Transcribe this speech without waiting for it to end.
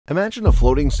Imagine a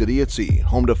floating city at sea,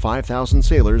 home to 5,000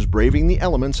 sailors braving the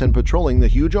elements and patrolling the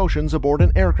huge oceans aboard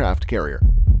an aircraft carrier.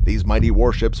 These mighty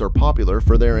warships are popular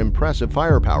for their impressive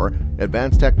firepower,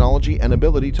 advanced technology, and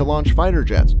ability to launch fighter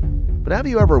jets. But have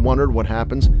you ever wondered what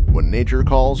happens when nature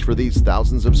calls for these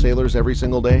thousands of sailors every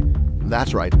single day?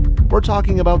 That's right, we're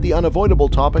talking about the unavoidable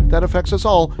topic that affects us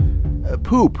all,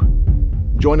 poop.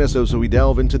 Join us as we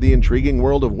delve into the intriguing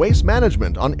world of waste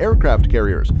management on aircraft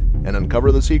carriers and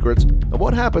uncover the secrets of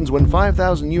what happens when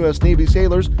 5,000 U.S. Navy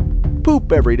sailors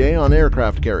poop every day on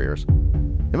aircraft carriers.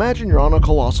 Imagine you're on a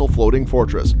colossal floating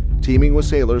fortress, teeming with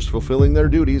sailors fulfilling their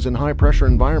duties in high-pressure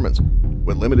environments.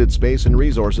 With limited space and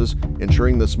resources,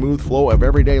 ensuring the smooth flow of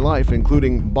everyday life,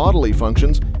 including bodily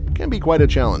functions, can be quite a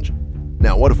challenge.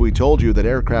 Now, what if we told you that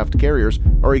aircraft carriers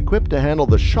are equipped to handle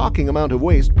the shocking amount of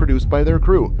waste produced by their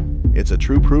crew? It's a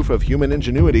true proof of human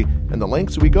ingenuity and the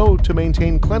lengths we go to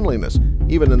maintain cleanliness,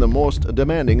 even in the most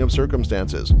demanding of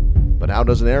circumstances. But how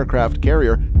does an aircraft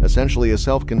carrier, essentially a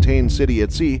self-contained city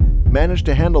at sea, manage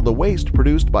to handle the waste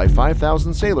produced by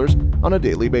 5,000 sailors on a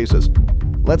daily basis?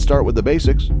 Let's start with the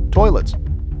basics: toilets.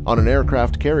 On an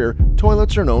aircraft carrier,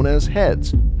 toilets are known as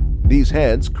heads. These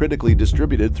heads, critically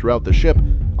distributed throughout the ship,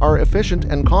 are efficient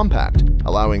and compact,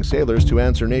 allowing sailors to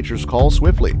answer nature's call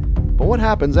swiftly. But what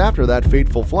happens after that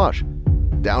fateful flush?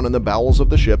 Down in the bowels of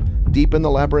the ship, deep in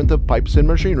the labyrinth of pipes and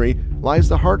machinery, lies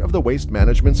the heart of the waste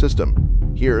management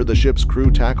system. Here, the ship's crew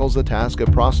tackles the task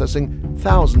of processing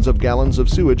thousands of gallons of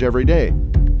sewage every day.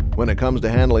 When it comes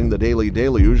to handling the daily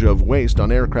deluge of waste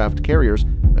on aircraft carriers,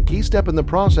 a key step in the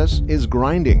process is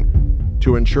grinding.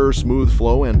 To ensure smooth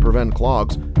flow and prevent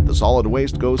clogs, the solid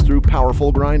waste goes through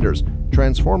powerful grinders,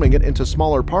 transforming it into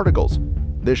smaller particles.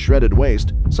 This shredded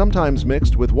waste, sometimes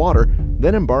mixed with water,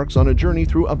 then embarks on a journey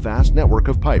through a vast network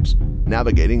of pipes,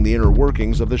 navigating the inner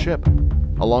workings of the ship.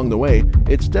 Along the way,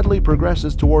 it steadily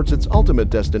progresses towards its ultimate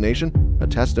destination, a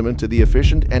testament to the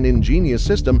efficient and ingenious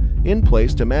system in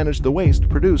place to manage the waste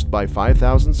produced by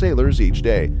 5,000 sailors each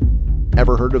day.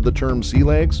 Ever heard of the term sea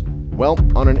legs? Well,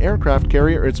 on an aircraft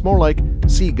carrier, it's more like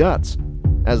sea guts.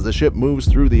 As the ship moves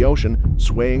through the ocean,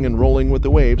 swaying and rolling with the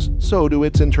waves, so do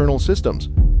its internal systems.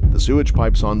 The sewage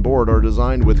pipes on board are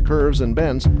designed with curves and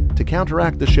bends to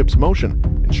counteract the ship's motion,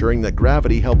 ensuring that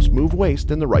gravity helps move waste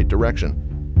in the right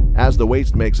direction. As the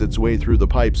waste makes its way through the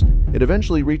pipes, it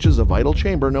eventually reaches a vital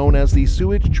chamber known as the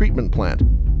sewage treatment plant.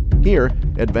 Here,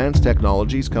 advanced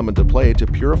technologies come into play to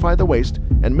purify the waste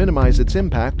and minimize its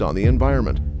impact on the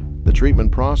environment. The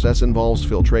treatment process involves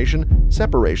filtration,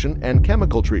 separation, and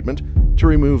chemical treatment to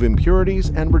remove impurities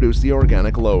and reduce the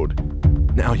organic load.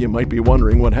 Now you might be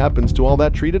wondering what happens to all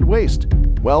that treated waste.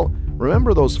 Well,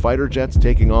 remember those fighter jets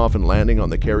taking off and landing on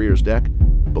the carrier's deck?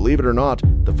 Believe it or not,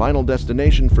 the final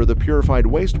destination for the purified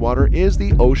wastewater is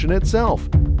the ocean itself.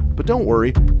 But don't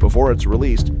worry, before it's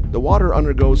released, the water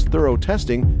undergoes thorough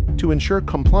testing to ensure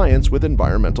compliance with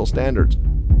environmental standards.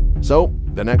 So,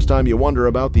 the next time you wonder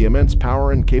about the immense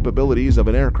power and capabilities of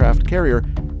an aircraft carrier,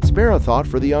 spare a thought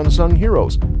for the unsung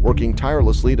heroes working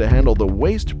tirelessly to handle the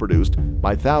waste produced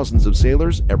by thousands of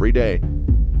sailors every day.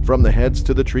 From the heads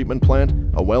to the treatment plant,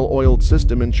 a well-oiled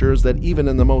system ensures that even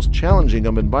in the most challenging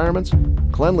of environments,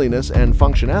 cleanliness and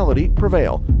functionality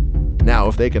prevail. Now,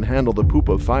 if they can handle the poop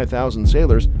of 5,000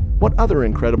 sailors, what other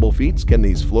incredible feats can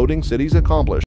these floating cities accomplish?